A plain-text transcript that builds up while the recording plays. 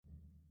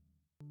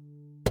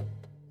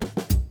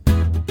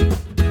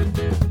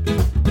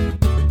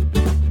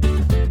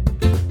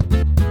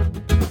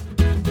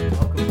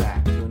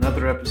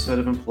episode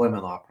of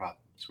Employment Law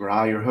Problems, where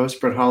I, your host,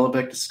 Brett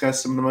Hollebeck,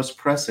 discuss some of the most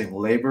pressing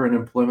labor and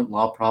employment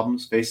law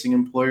problems facing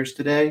employers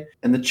today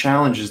and the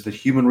challenges that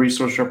human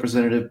resource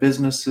representative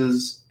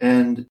businesses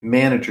and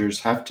managers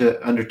have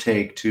to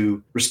undertake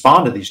to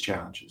respond to these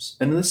challenges.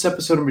 And in this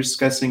episode, I'm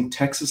discussing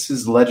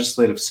Texas's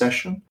legislative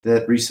session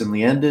that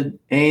recently ended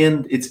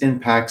and its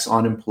impacts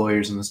on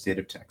employers in the state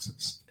of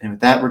Texas. And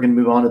with that, we're going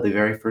to move on to the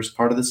very first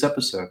part of this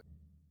episode.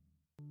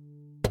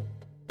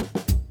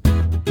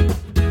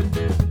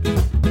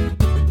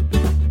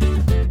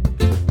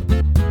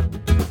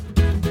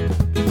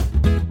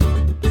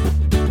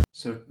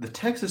 So the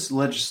Texas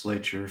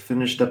legislature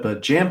finished up a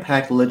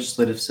jam-packed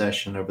legislative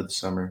session over the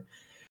summer.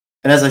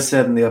 And as I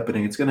said in the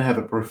opening, it's going to have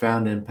a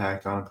profound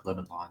impact on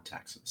employment law in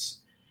Texas.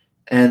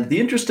 And the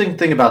interesting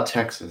thing about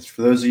Texas,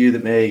 for those of you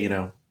that may,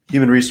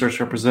 human resource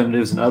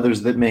representatives and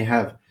others that may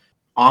have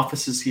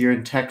offices here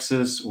in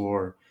Texas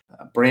or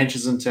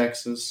branches in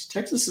Texas,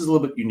 Texas is a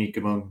little bit unique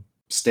among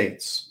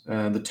states.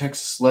 The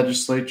Texas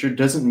legislature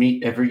doesn't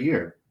meet every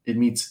year. It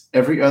meets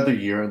every other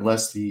year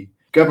unless the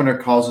governor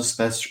calls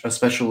a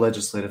special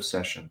legislative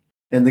session.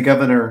 And the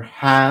governor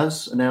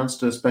has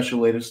announced a special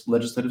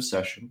legislative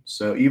session.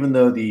 So even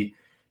though the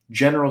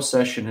general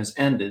session has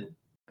ended,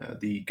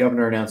 the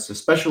governor announced a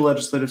special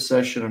legislative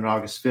session on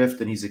August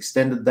 5th, and he's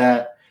extended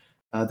that.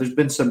 There's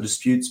been some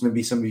disputes.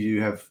 Maybe some of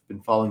you have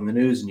been following the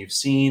news and you've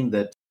seen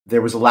that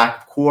there was a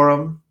lack of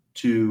quorum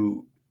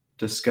to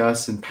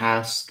discuss and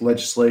pass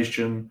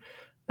legislation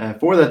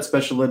for that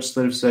special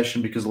legislative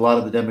session because a lot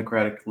of the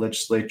Democratic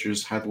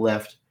legislatures had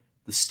left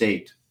the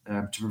state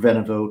to prevent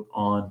a vote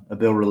on a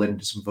bill relating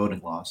to some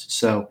voting laws.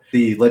 So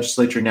the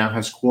legislature now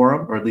has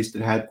quorum, or at least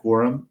it had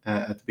quorum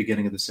at the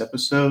beginning of this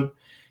episode.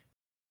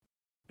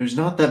 There's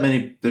not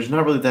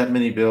really that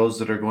many bills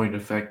that are going to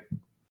affect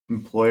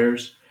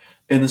employers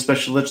in the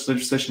special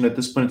legislative session. At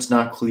this point, it's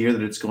not clear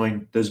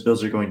that those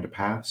bills are going to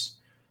pass.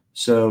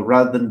 So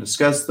rather than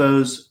discuss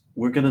those,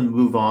 we're going to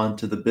move on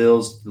to the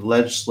bills the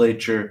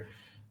legislature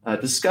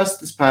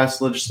discussed this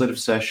past legislative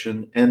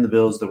session and the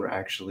bills that were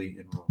actually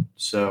enrolled.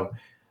 So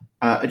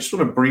I just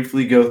want to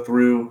briefly go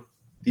through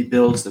the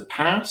bills that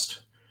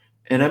passed,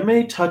 and I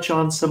may touch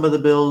on some of the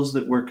bills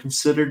that were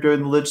considered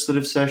during the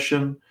legislative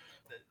session.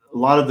 A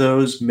lot of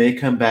those may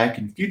come back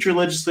in future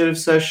legislative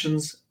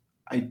sessions.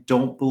 I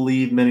don't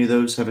believe many of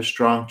those have a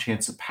strong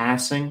chance of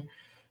passing,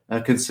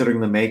 considering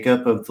the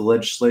makeup of the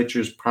legislature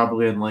is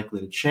probably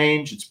unlikely to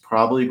change. It's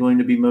probably going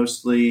to be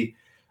mostly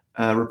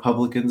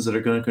Republicans that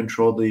are going to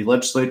control the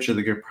legislature.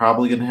 They're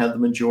probably going to have the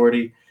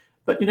majority,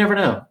 but you never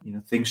know.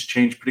 Things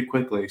change pretty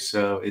quickly,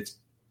 so it's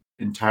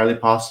entirely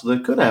possible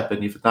that it could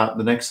happen. If not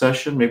the next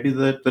session, maybe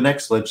the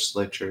next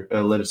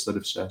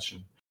legislative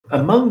session.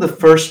 Among the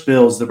first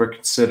bills that were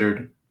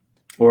considered,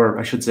 or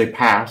I should say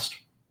passed,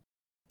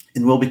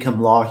 and will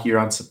become law here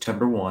on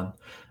September 1,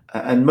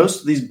 and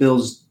most of these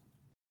bills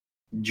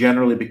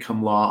generally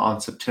become law on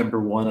September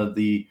 1 of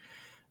the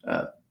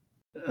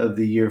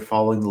year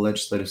following the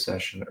legislative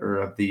session,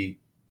 or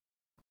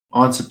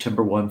on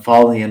September 1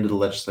 following the end of the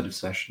legislative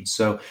session.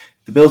 So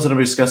the bills that I'm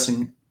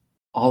discussing,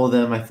 all of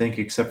them, I think,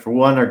 except for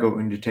one, are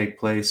going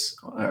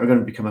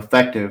to become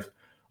effective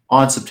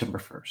on September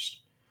 1st.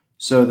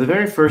 So the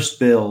very first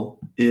bill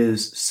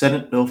is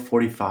Senate Bill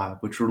 45,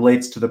 which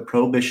relates to the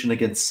prohibition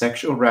against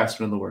sexual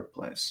harassment in the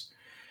workplace.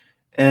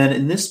 And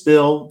in this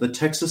bill, the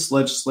Texas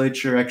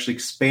legislature actually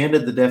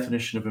expanded the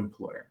definition of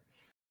employer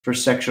for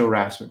sexual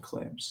harassment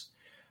claims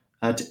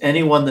to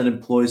anyone that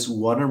employs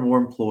one or more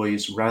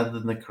employees rather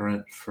than the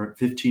current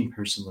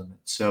 15-person limit.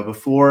 So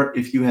before,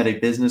 if you had a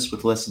business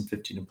with less than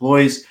 15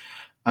 employees,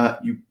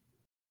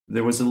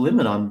 there was a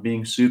limit on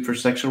being sued for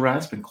sexual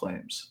harassment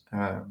claims.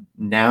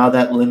 Now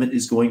that limit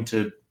is going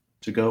to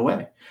go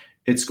away.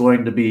 It's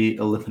going to be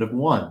a limit of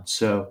one.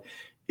 So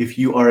if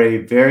you are a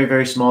very,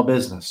 very small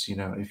business,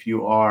 if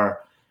you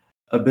are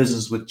a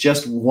business with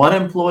just one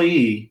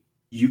employee,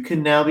 you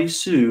can now be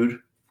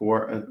sued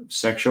for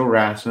sexual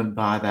harassment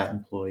by that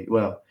employee.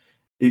 Well,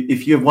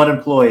 if you have one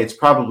employee, it's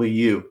probably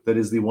you that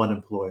is the one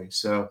employee.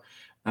 So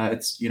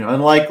it's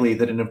unlikely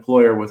that an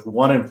employer with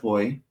one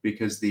employee,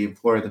 because the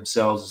employer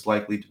themselves is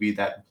likely to be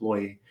that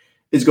employee,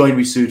 is going to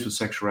be sued for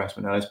sexual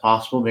harassment. Now, it's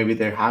possible maybe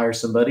they hire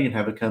somebody and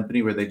have a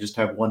company where they just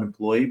have one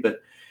employee, but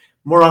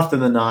more often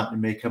than not, it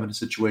may come in a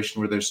situation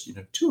where there's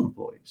two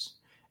employees,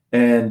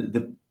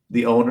 and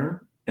the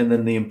owner and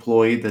then the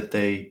employee that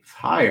they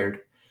hired,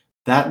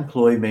 that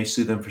employee may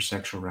sue them for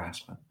sexual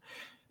harassment.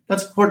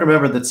 That's important to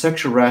remember that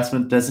sexual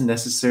harassment doesn't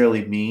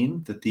necessarily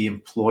mean that the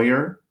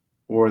employer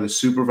or the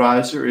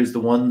supervisor is the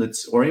one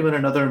or even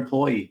another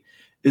employee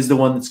is the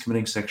one that's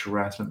committing sexual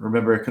harassment.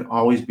 Remember, it can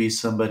always be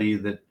somebody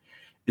that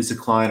is a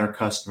client or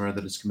customer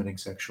that is committing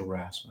sexual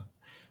harassment.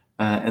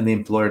 And the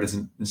employer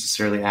doesn't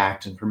necessarily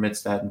act and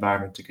permits that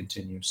environment to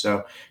continue.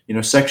 So,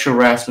 sexual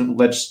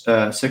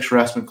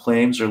harassment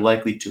claims are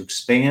likely to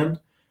expand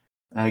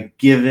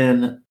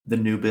given the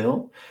new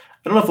bill.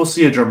 I don't know if we'll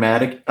see a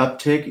dramatic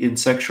uptick in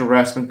sexual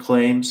harassment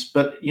claims,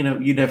 but you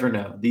never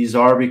know. These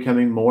are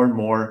becoming more and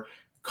more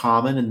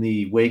common in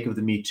the wake of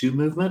the Me Too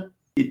movement.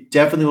 it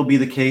definitely will be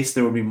the case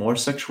there will be more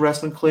sexual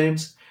harassment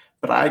claims,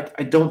 but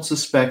I don't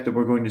suspect that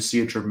we're going to see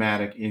a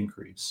dramatic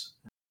increase.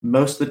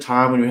 Most of the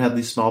time when you have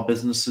these small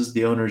businesses,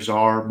 the owners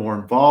are more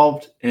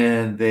involved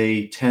and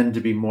they tend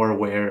to be more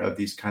aware of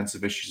these kinds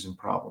of issues and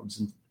problems.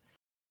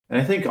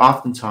 And I think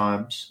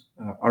oftentimes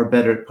are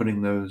better at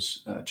putting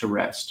those to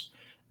rest.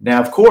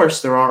 Now, of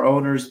course, there are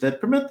owners that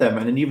permit them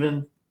and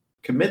even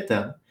commit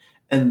them.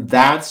 And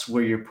that's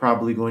where you're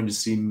probably going to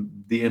see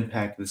the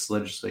impact of this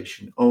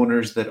legislation.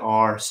 Owners that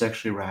are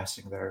sexually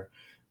harassing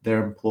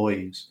their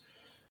employees,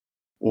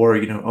 or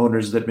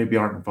owners that maybe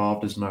aren't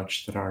involved as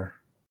much, that are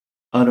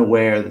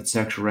unaware that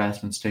sexual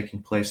harassment is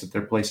taking place at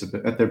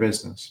their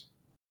business.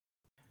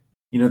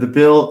 The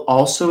bill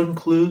also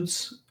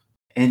includes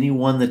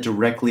anyone that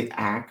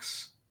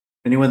acts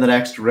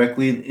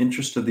directly in the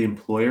interest of the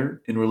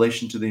employer in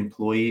relation to the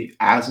employee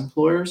as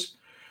employers,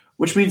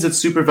 which means that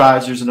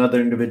supervisors and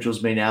other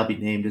individuals may now be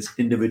named as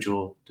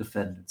individual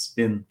defendants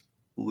in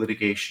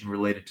litigation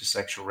related to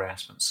sexual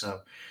harassment.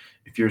 So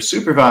if you're a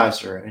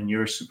supervisor and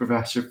you're a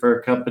supervisor for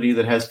a company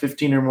that has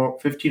 15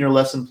 or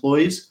less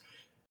employees,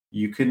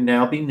 you can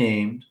now be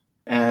named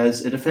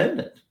as a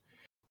defendant.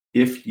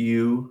 If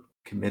you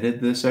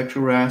committed the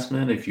sexual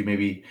harassment, if you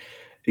maybe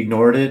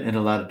ignored it and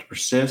allowed it to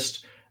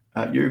persist,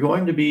 you're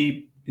going to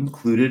be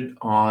included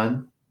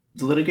on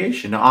the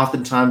litigation. Now,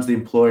 oftentimes the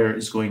employer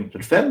is going to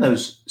defend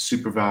those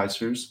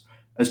supervisors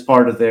as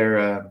part of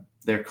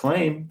their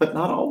claim, but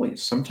not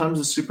always. Sometimes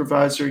the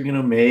supervisor,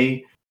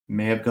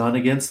 may have gone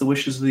against the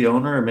wishes of the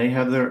owner, or may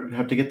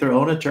have to get their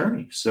own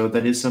attorney. So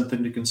that is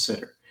something to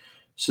consider.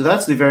 So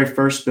that's the very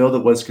first bill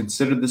that was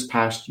considered this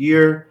past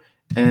year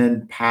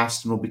and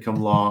passed and will become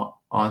law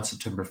on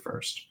September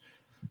 1st.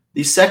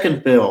 The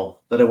second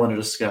bill that I want to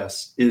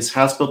discuss is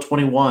House Bill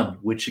 21,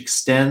 which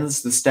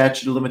extends the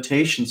statute of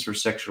limitations for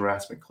sexual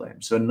harassment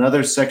claims. So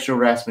another sexual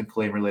harassment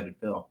claim related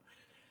bill.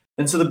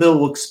 And so the bill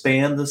will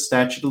expand the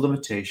statute of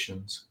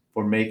limitations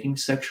for making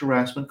sexual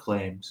harassment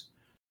claims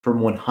from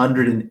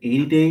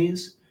 180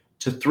 days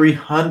to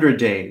 300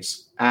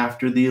 days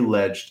after the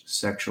alleged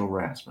sexual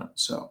harassment.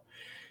 So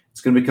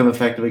it's going to become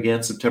effective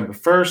again September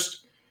 1st.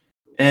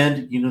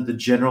 And, the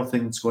general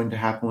thing that's going to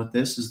happen with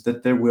this is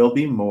that there will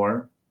be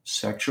more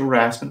sexual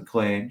harassment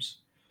claims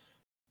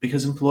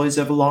because employees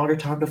have a longer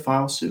time to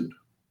file suit.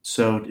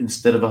 So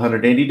instead of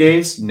 180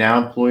 days,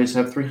 now employees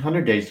have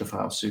 300 days to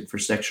file suit for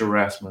sexual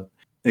harassment.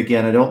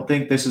 Again, I don't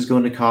think this is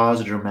going to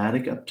cause a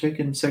dramatic uptick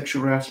in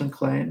sexual harassment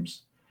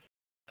claims.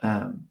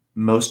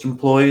 Most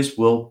employees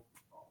will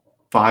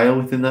file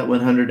within that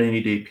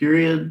 180-day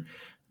period.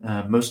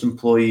 Most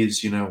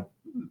employees,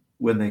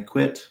 when they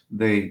quit,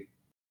 they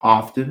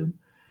often,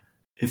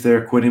 if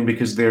they're quitting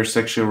because they're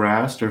sexually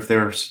harassed, or if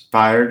they're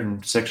fired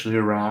and sexually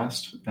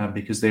harassed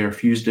because they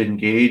refuse to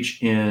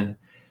engage in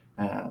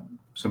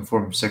some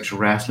form of sexual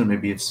harassment,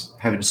 maybe it's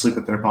having to sleep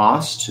with their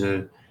boss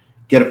to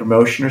get a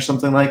promotion or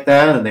something like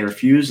that, and they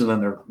refuse, and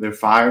then they're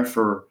fired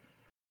for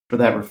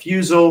that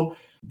refusal,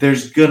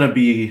 there's going to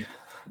be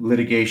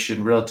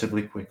litigation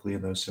relatively quickly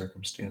in those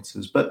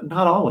circumstances, but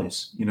not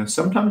always.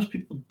 Sometimes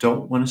people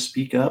don't want to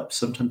speak up.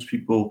 Sometimes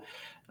people,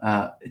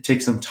 it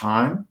takes them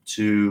time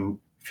to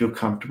feel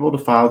comfortable to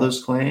file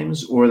those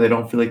claims, or they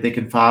don't feel like they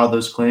can file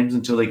those claims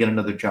until they get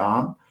another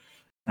job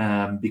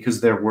because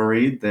they're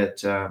worried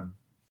that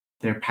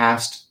their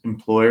past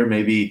employer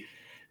maybe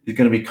is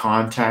going to be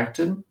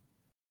contacted,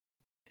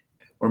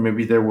 or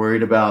maybe they're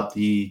worried about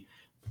the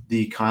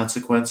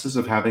consequences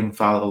of having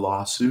filed a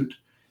lawsuit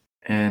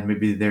and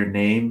maybe their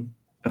name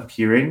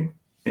appearing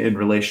in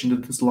relation to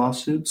this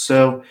lawsuit.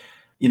 So,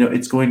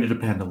 it's going to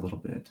depend a little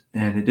bit,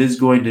 and it is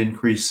going to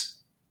increase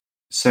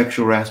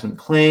sexual harassment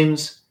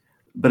claims.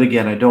 But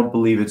again, I don't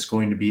believe it's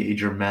going to be a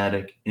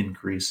dramatic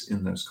increase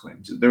in those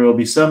claims. There will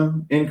be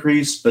some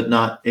increase, but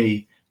not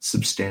a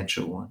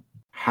substantial one.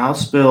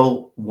 House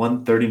Bill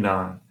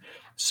 139.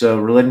 So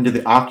relating to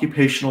the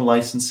occupational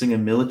licensing of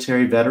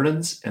military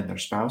veterans and their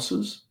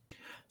spouses.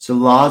 So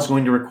the law is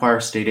going to require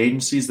state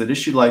agencies that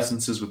issue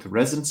licenses with a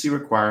residency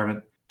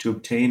requirement to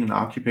obtain an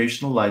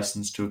occupational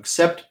license to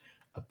accept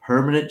a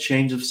permanent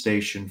change of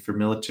station for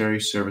military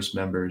service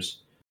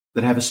members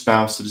that have a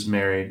spouse that is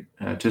married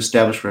to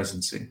establish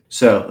residency.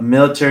 So a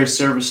military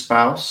service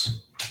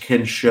spouse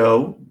can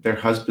show their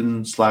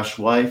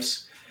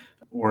husband/wife's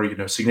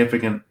or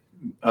significant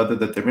other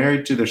that they're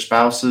married to, their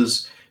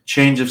spouse's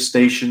change of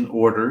station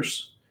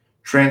orders,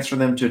 transfer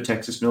them to a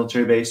Texas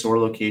military base or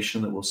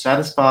location that will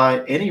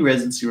satisfy any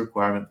residency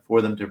requirement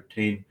for them to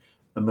obtain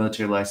a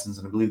military license.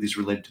 And I believe these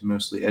relate to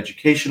mostly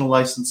educational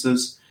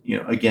licenses.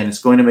 Again, it's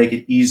going to make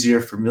it easier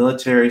for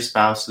military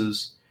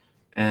spouses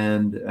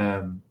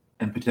and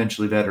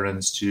potentially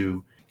veterans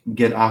to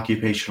get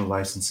occupational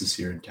licenses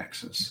here in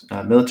Texas.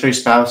 Military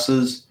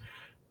spouses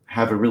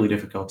have a really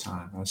difficult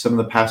time. Some of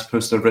the past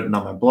posts I've written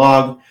on my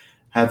blog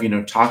have,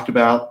 talked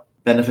about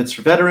benefits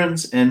for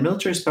veterans, and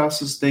military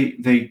spouses,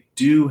 they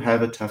do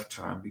have a tough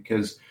time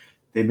because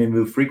they may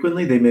move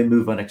frequently, they may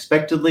move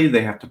unexpectedly,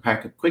 they have to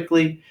pack up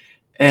quickly,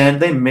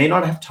 and they may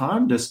not have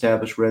time to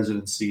establish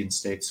residency in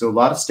states. So a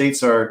lot of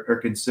states are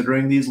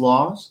considering these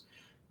laws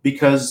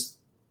because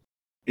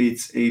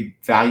it's a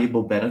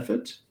valuable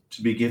benefit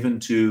to be given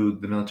to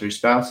the military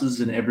spouses,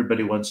 and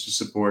everybody wants to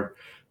support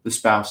the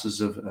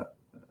spouses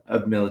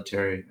of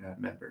military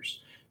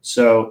members.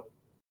 So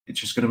it's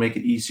just going to make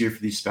it easier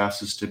for these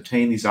spouses to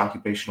obtain these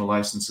occupational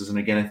licenses. And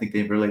again, I think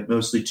they relate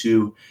mostly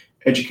to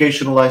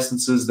educational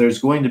licenses.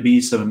 There's going to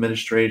be some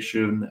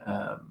administration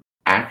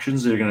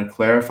actions that are going to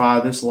clarify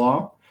this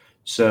law.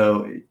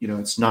 So,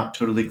 it's not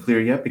totally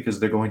clear yet because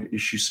they're going to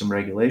issue some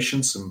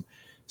regulations,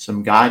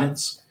 some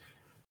guidance.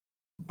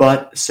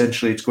 But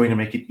essentially, it's going to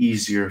make it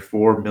easier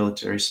for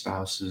military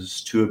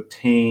spouses to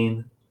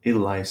obtain a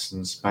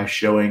license by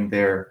showing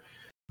their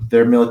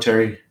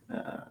military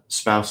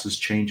spouse's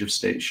change of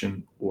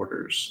station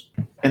orders.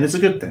 And it's a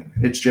good thing.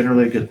 It's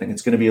generally a good thing.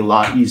 It's going to be a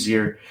lot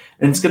easier,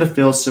 and it's going to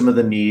fill some of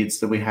the needs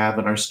that we have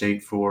in our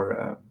state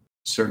for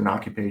certain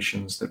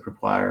occupations that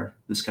require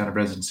this kind of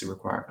residency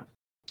requirement.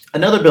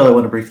 Another bill I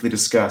want to briefly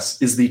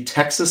discuss is the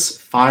Texas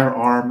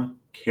Firearm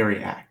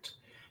Carry Act.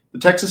 The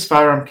Texas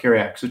Firearm Carry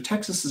Act. So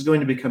Texas is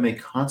going to become a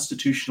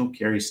constitutional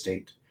carry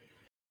state.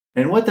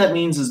 And what that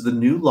means is the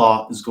new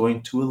law is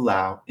going to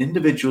allow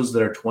individuals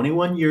that are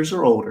 21 years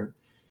or older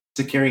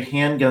to carry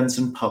handguns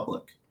in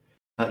public,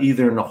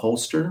 either in a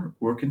holster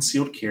or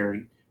concealed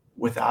carry,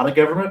 without a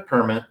government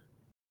permit,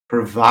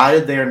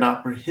 provided they are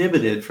not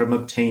prohibited from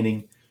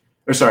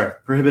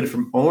prohibited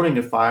from owning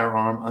a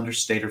firearm under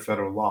state or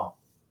federal law.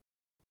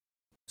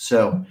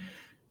 So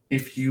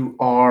if you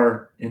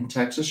are in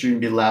Texas, you're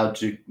going to be allowed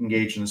to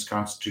engage in this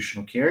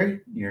constitutional carry.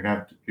 You're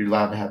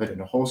allowed to have it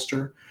in a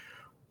holster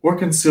or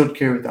concealed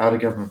carry without a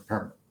government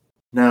permit.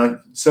 Now,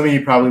 some of you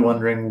are probably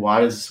wondering,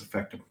 why does this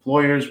affect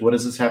employers? What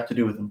does this have to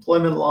do with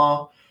employment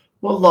law?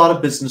 Well, a lot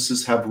of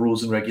businesses have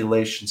rules and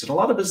regulations, and a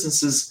lot of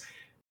businesses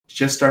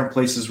just aren't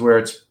places where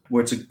it's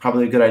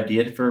probably a good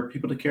idea for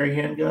people to carry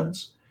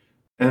handguns.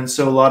 And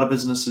so a lot of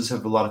businesses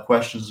have a lot of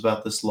questions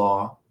about this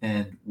law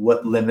and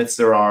what limits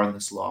there are in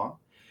this law.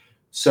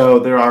 So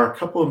there are a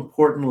couple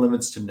important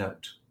limits to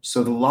note.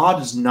 So the law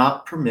does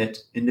not permit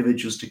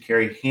individuals to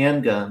carry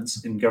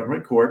handguns in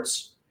government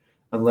courts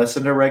unless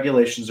under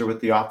regulations or with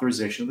the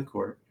authorization of the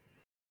court.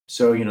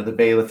 So, the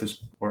bailiff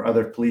or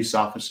other police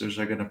officers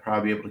are going to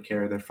probably be able to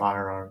carry their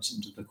firearms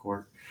into the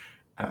court.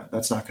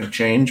 That's not going to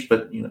change,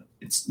 but,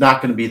 it's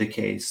not going to be the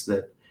case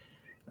that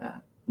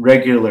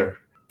regular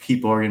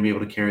people are going to be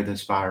able to carry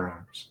those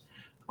firearms.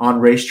 On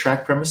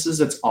racetrack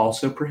premises, it's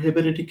also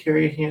prohibited to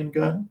carry a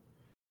handgun.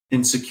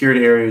 In secured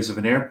areas of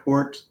an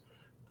airport,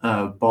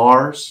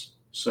 bars.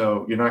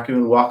 So you're not going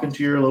to walk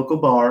into your local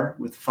bar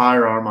with a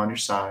firearm on your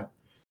side.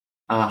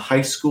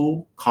 High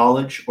school,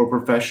 college, or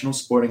professional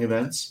sporting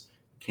events.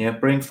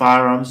 Can't bring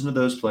firearms into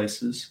those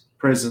places.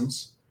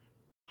 Prisons,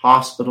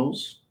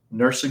 hospitals,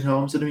 nursing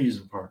homes, and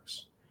amusement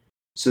parks.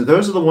 So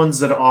those are the ones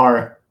that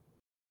are,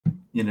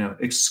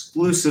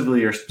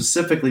 exclusively or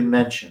specifically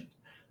mentioned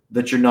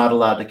that you're not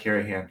allowed to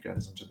carry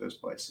handguns into those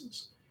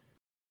places.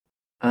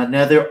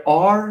 Now, there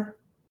are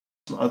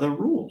some other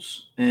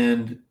rules,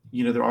 and,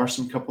 there are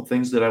some couple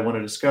things that I want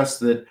to discuss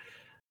that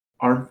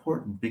are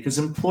important because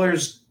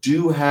employers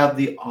do have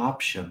the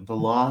option. The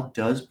law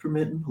does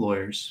permit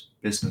employers,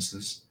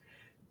 businesses,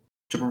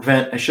 to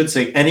prevent,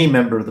 any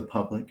member of the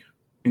public,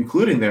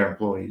 including their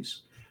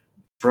employees,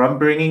 from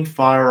bringing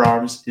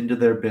firearms into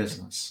their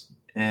business.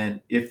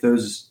 And if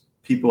those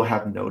people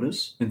have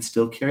notice and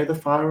still carry the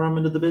firearm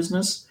into the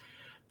business,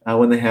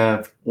 when they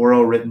have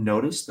oral written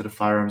notice that a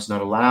firearm is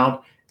not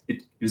allowed,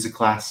 it is a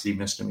Class C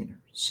misdemeanor.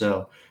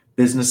 So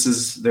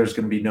businesses, there's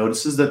going to be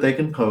notices that they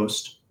can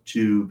post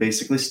to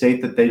basically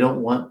state that they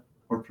don't want,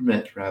 or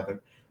permit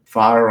rather,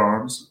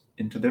 firearms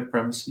into their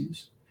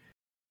premises.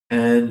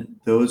 And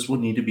those will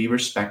need to be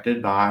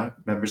respected by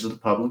members of the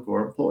public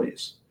or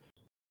employees.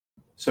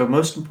 So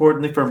most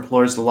importantly for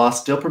employers, the law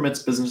still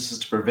permits businesses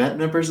to prevent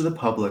members of the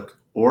public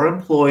or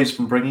employees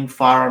from bringing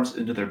firearms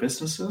into their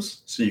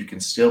businesses. So you can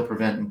still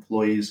prevent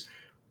employees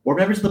or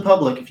members of the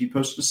public, if you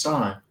post a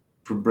sign,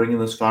 from bringing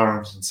those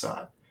firearms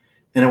inside.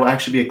 And it will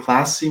actually be a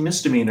Class C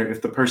misdemeanor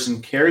if the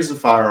person carries a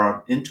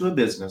firearm into a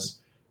business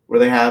where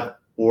they have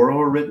oral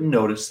or written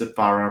notice that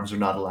firearms are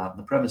not allowed in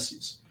the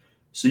premises.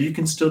 So you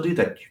can still do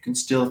that. You can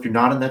still, if you're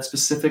not on that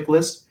specific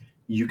list,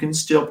 you can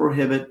still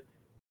prohibit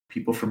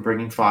people from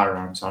bringing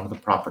firearms onto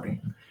the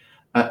property,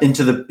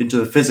 into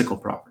the physical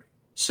property.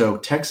 So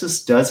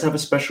Texas does have a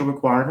special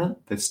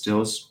requirement that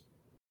still is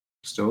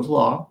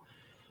law,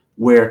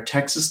 where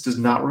Texas does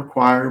not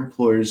require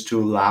employers to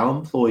allow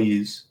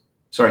employers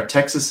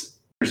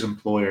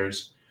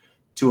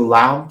to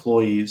allow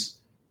employees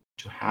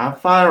to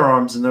have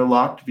firearms in their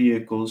locked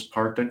vehicles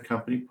parked on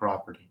company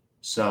property.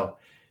 So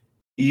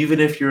even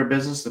if you're a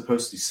business that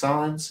posts these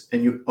signs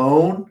and you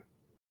own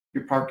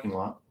your parking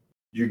lot,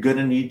 you're going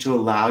to need to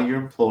allow your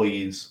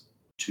employees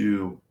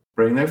to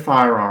bring their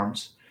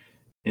firearms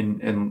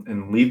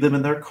and leave them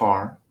in their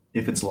car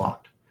if it's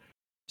locked.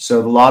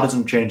 So the law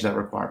doesn't change that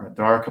requirement.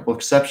 There are a couple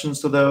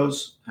exceptions to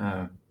those,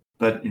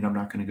 but I'm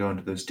not going to go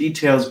into those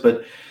details.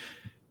 But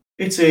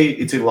it's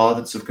a law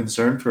that's of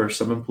concern for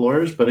some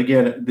employers. But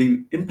again,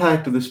 the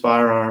impact of this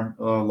firearm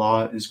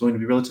law is going to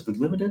be relatively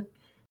limited.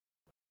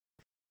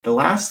 The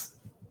last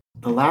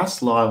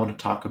law I want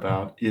to talk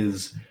about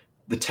is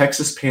the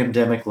Texas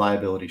Pandemic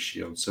Liability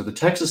Shield. So the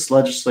Texas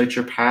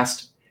legislature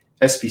passed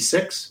SB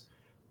 6,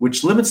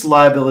 which limits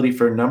liability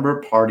for a number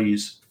of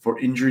parties for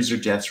injuries or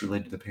deaths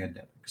related to the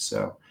pandemic.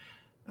 So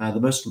the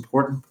most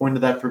important point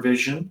of that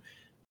provision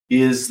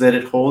is that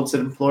it holds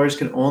that employers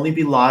can only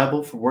be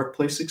liable for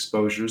workplace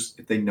exposures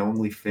if they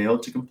knowingly fail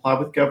to comply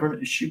with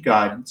government-issued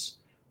guidance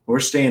or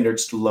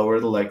standards to lower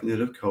the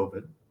likelihood of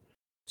COVID.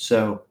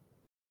 So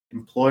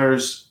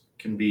employers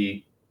can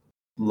be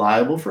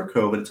liable for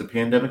COVID. It's a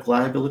pandemic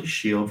liability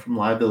shield from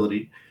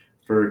liability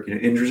for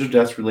injuries or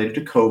deaths related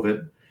to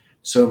COVID.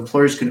 So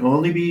employers can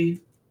only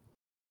be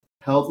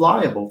held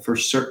liable for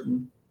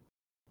certain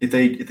if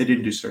they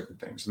didn't do certain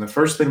things. And the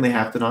first thing they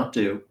have to not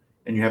do,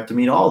 and you have to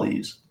meet all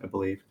these, I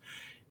believe,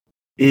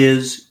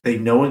 is they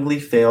knowingly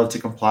failed to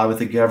comply with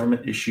the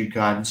government-issued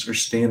guidance or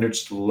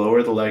standards to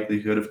lower the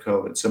likelihood of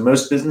COVID. So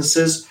most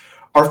businesses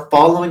are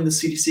following the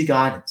CDC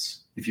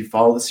guidance. If you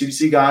follow the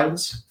CDC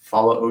guidance,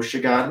 follow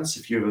OSHA guidance.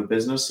 If you have a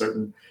business,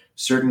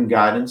 certain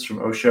guidance from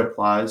OSHA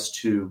applies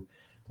to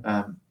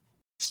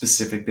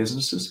specific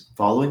businesses.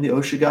 Following the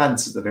OSHA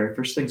guidance is the very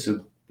first thing.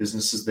 So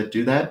businesses that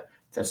do that,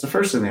 that's the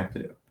first thing they have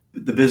to do.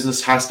 The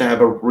business has to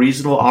have a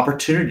reasonable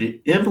opportunity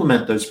to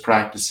implement those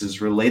practices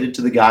related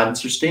to the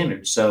guidance or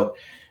standards. So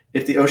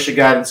if the OSHA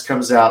guidance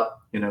comes out,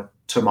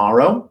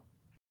 tomorrow,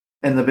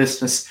 and the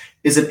business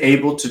isn't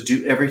able to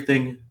do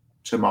everything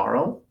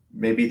tomorrow,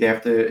 maybe they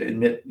have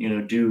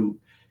to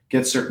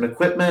get certain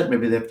equipment,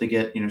 maybe they have to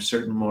get,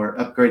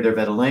 upgrade their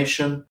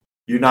ventilation.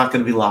 You're not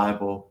going to be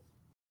liable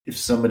if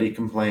somebody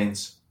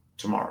complains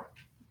tomorrow.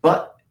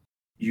 But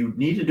you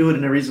need to do it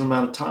in a reasonable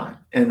amount of time.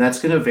 And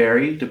that's going to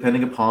vary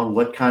depending upon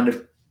what kind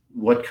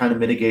of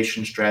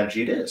mitigation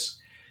strategy it is.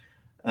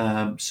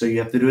 So you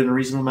have to do it in a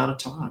reasonable amount of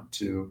time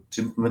to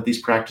implement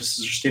these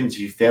practices or standards.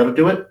 If you fail to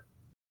do it,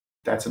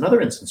 that's another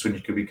instance when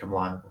you could become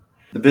liable.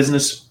 The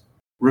business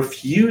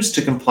refused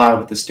to comply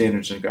with the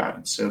standards and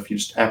guidance. So if you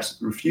just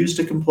absolutely refuse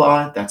to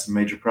comply, that's a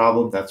major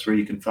problem. That's where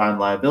you can find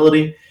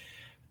liability.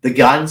 The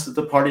guidance that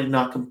the party did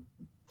not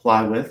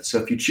comply with. So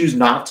if you choose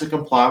not to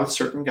comply with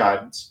certain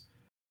guidance,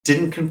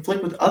 didn't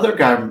conflict with other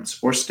guidance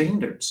or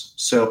standards.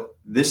 So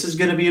this is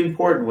going to be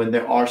important when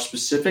there are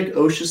specific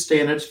OSHA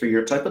standards for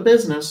your type of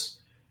business.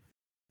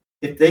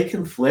 If they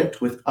conflict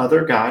with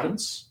other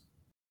guidance,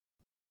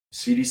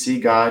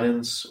 CDC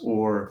guidance,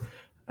 or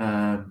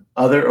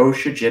other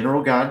OSHA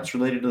general guidance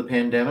related to the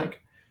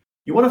pandemic,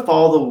 you want to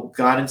follow the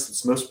guidance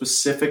that's most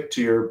specific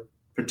to your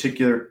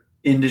particular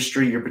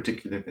industry, your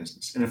particular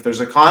business. And if there's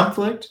a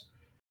conflict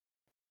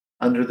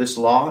under this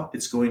law,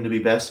 it's going to be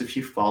best if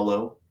you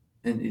follow,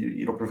 and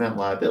it'll prevent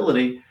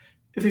liability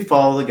if you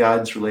follow the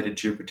guidance related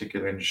to your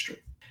particular industry.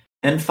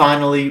 And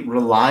finally,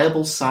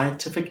 reliable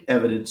scientific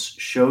evidence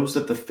shows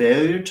that the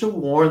failure to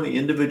warn the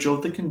individual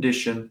of the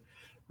condition,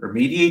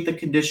 remediate the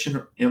condition,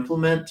 or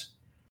implement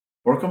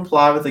or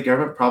comply with the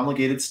government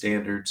promulgated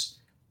standards,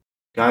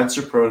 guidance,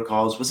 or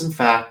protocols was in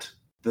fact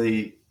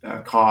the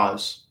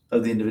cause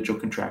of the individual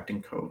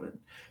contracting COVID.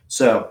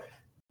 So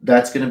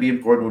that's going to be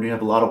important when you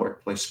have a lot of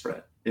workplace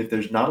spread. If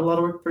there's not a lot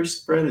of workplace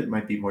spread, it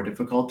might be more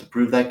difficult to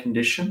prove that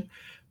condition.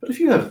 But if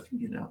you have,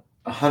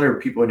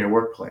 100 people in your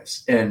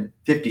workplace and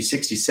 50,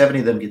 60, 70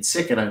 of them get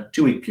sick in a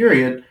 2-week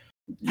period,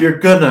 you're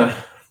going to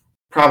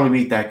probably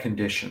meet that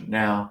condition.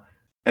 Now,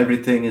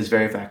 everything is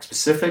very fact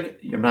specific.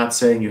 I'm not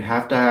saying you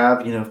have to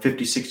have,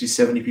 50, 60,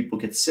 70 people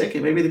get sick.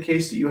 It may be the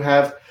case that you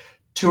have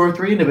 2 or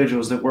 3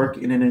 individuals that work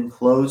in an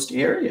enclosed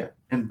area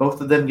and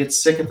both of them get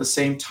sick at the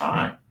same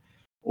time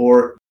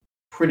or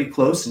pretty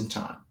close in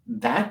time.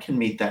 That can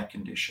meet that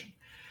condition.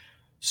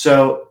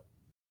 So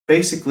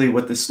basically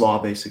what this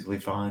law basically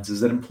finds is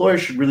that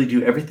employers should really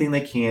do everything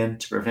they can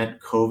to prevent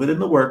COVID in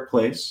the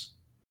workplace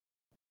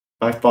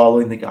by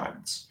following the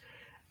guidance.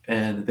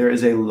 And there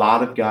is a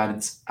lot of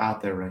guidance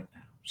out there right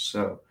now.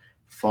 So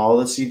follow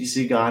the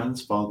CDC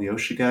guidance, follow the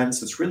OSHA guidance.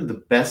 That's really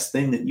the best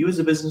thing that you as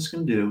a business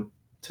can do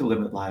to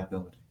limit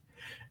liability.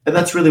 And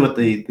that's really what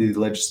the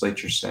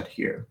legislature said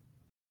here.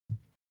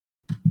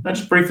 I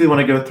just briefly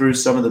want to go through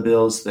some of the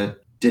bills that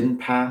didn't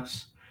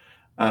pass.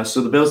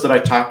 So the bills that I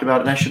talked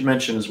about, and I should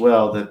mention as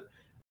well that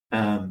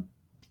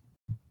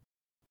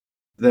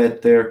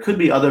that there could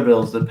be other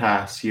bills that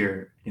pass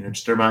here.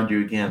 Just to remind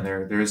you again,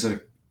 there is the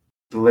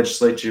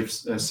legislative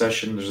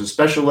session. There's a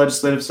special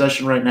legislative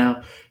session right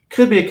now.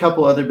 Could be a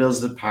couple other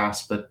bills that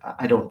pass, but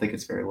I don't think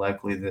it's very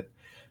likely that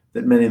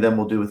many of them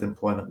will do with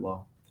employment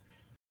law.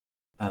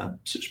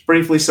 So just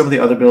briefly, some of the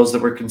other bills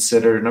that were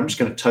considered, and I'm just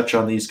going to touch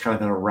on these kind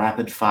of in a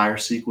rapid fire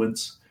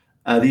sequence.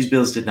 These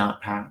bills did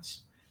not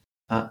pass.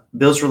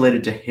 Bills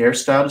related to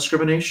hairstyle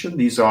discrimination.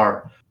 These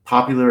are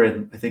popular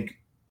in, I think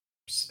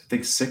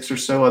 6 or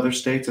so other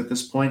states at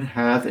this point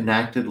have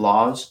enacted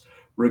laws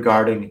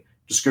regarding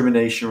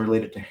discrimination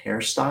related to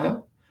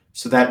hairstyle.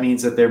 So that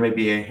means that there may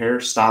be a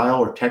hairstyle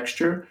or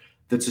texture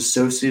that's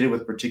associated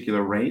with a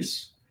particular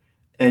race,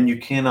 and you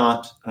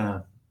cannot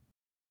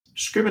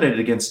discriminate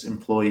against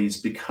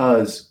employees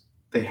because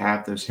they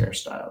have those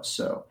hairstyles.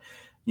 So,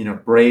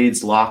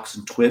 braids, locks,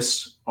 and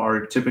twists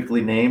are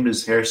typically named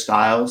as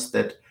hairstyles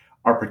that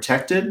are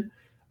protected.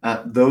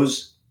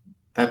 Those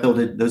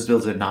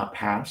bills did not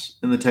pass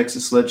in the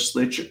Texas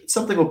legislature. It's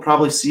something we'll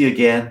probably see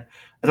again.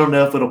 I don't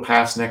know if it'll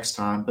pass next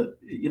time, but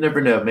you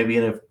never know. Maybe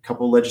in a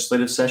couple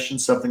legislative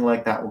sessions, something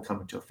like that will come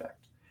into effect.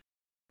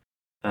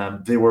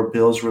 There were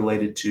bills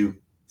related to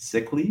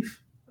sick leave.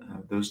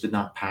 Those did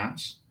not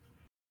pass.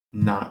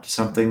 Not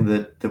something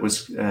that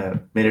was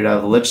made it out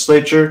of the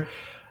legislature.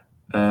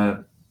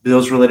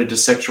 Bills related to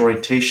sexual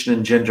orientation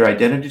and gender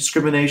identity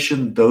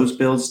discrimination, those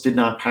bills did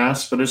not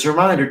pass. But as a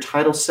reminder,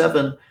 Title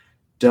VII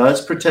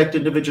does protect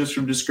individuals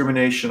from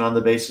discrimination on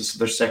the basis of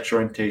their sexual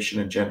orientation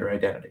and gender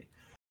identity.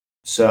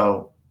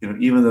 So,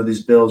 even though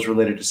these bills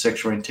related to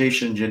sexual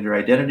orientation and gender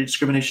identity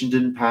discrimination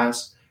didn't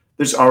pass,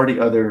 there's already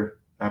other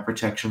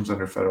protections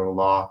under federal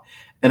law.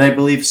 And I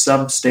believe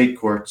some state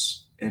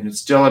courts, and it's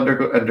still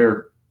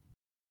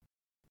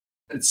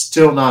it's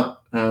still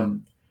not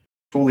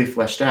fully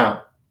fleshed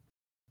out,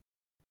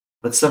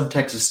 but some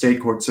Texas state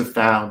courts have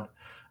found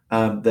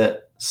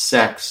that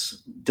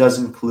sex does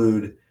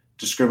include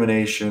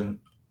discrimination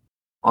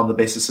on the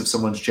basis of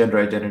someone's gender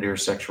identity or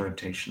sexual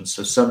orientation.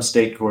 So some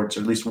state courts,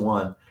 or at least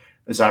one,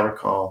 as I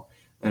recall,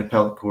 an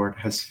appellate court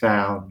has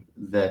found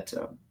that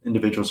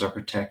individuals are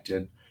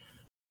protected.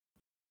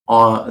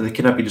 They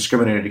cannot be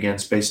discriminated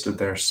against based on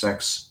their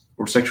sex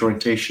or sexual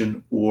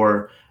orientation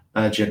or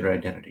gender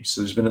identity. So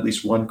there's been at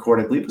least one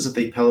court, I believe it was at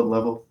the appellate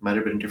level, might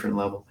have been a different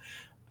level,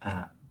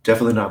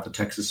 definitely not the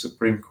Texas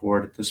Supreme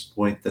Court at this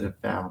point, that have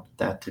found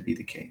that to be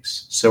the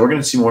case. So we're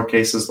going to see more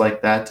cases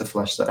like that to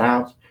flesh that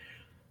out.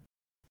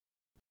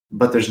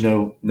 But there's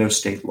no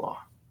state law.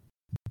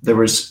 There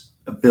was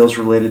bills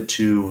related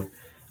to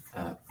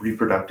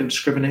reproductive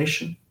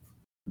discrimination,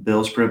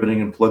 bills prohibiting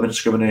employment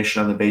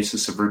discrimination on the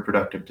basis of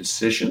reproductive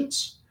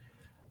decisions,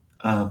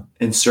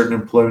 in certain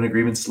employment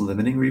agreements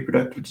limiting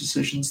reproductive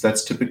decisions.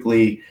 That's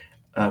typically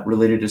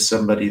related to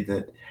somebody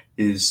that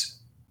is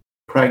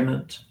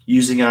pregnant,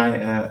 using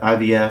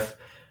IVF,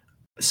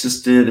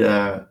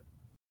 assisted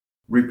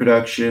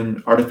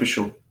reproduction,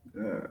 artificial,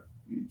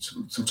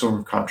 some sort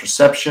of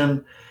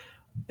contraception,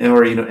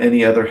 or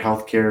any other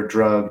healthcare,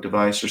 drug,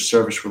 device, or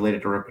service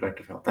related to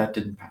reproductive health. That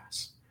didn't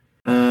pass.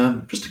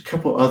 Just a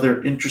couple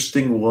other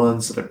interesting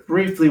ones that I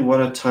briefly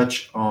want to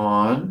touch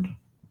on.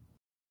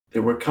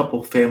 There were a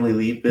couple family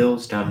leave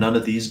bills. Now, none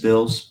of these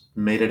bills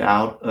made it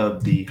out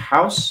of the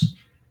House.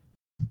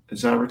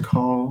 As I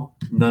recall,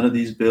 none of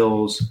these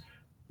bills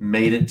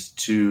made it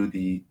to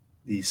the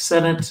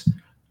Senate.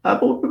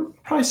 But we'll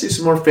probably see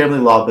some more family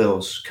law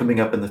bills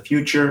coming up in the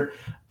future.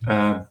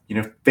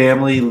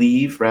 Family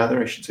leave,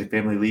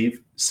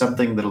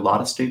 something that a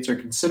lot of states are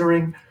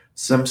considering.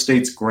 Some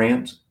states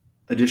grant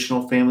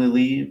additional family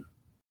leave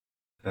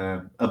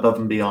above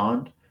and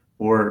beyond,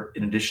 or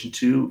in addition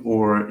to,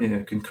 or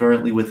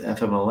concurrently with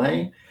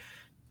FMLA.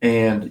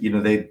 And,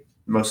 they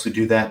mostly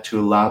do that to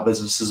allow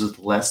businesses with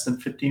less than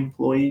 50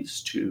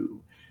 employees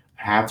to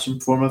have some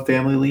form of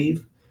family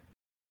leave.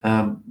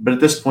 But at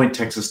this point,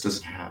 Texas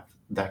doesn't have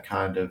that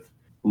kind of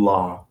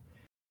law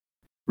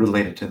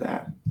related to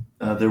that.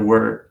 There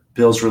were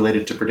bills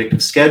related to predictive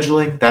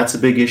scheduling. That's a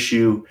big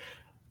issue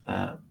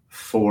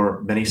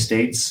for many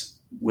states,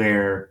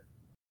 where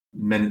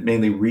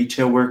mainly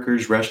retail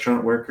workers,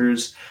 restaurant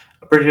workers.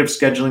 A predictive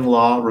scheduling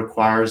law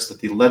requires that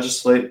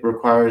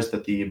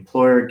the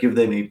employer give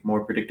them a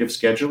more predictive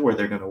schedule where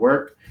they're going to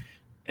work.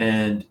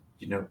 And,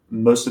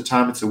 most of the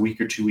time it's a week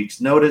or 2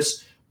 weeks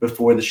notice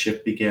before the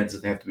shift begins,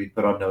 and they have to be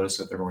put on notice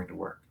that they're going to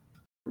work.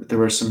 There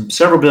were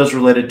several bills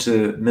related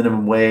to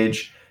minimum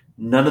wage.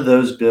 None of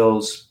those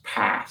bills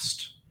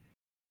passed.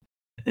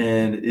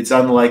 And it's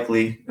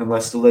unlikely,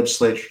 unless the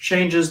legislature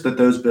changes, that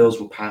those bills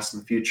will pass in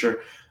the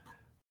future.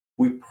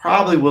 We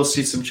probably will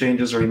see some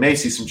changes, or we may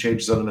see some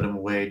changes on the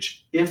minimum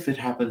wage if it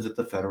happens at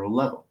the federal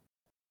level.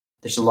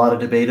 There's a lot of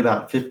debate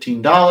about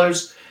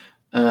 $15.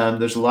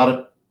 There's a lot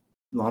of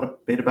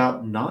debate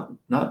about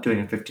not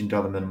doing a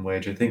 $15 minimum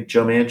wage. I think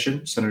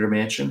Senator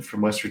Manchin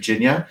from West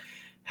Virginia,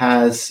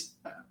 has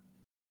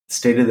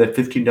stated that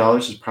 $15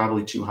 is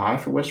probably too high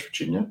for West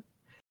Virginia.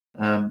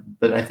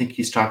 But I think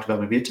he's talked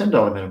about maybe a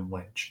 $10 minimum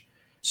wage.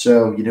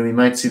 So, we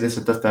might see this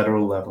at the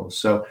federal level.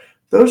 So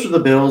those are the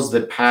bills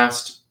that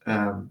passed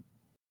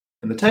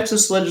in the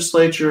Texas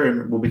legislature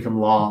and will become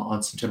law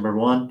on September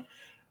 1.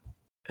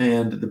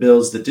 And the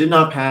bills that did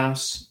not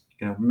pass,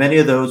 many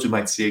of those we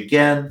might see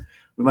again.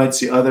 We might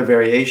see other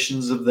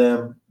variations of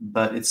them,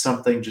 but it's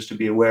something just to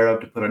be aware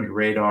of, to put on your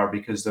radar,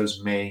 because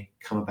those may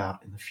come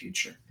about in the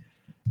future.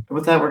 And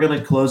with that, we're going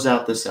to close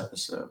out this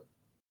episode.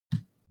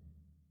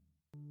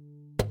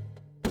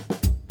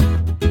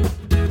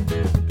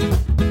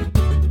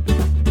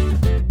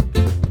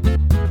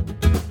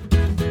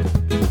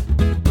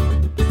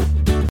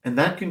 And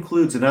that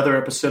concludes another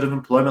episode of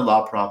Employment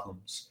Law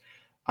Problems.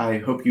 I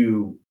hope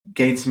you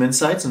gained some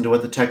insights into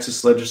what the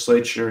Texas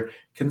legislature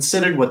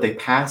considered, what they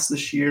passed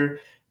this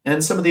year,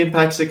 and some of the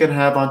impacts they can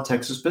have on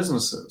Texas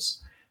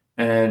businesses.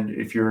 And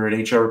if you're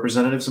an HR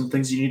representative, some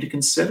things you need to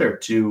consider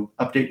to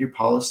update your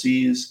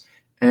policies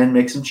and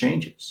make some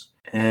changes.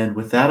 And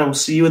with that, I will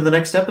see you in the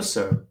next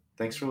episode.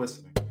 Thanks for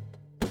listening.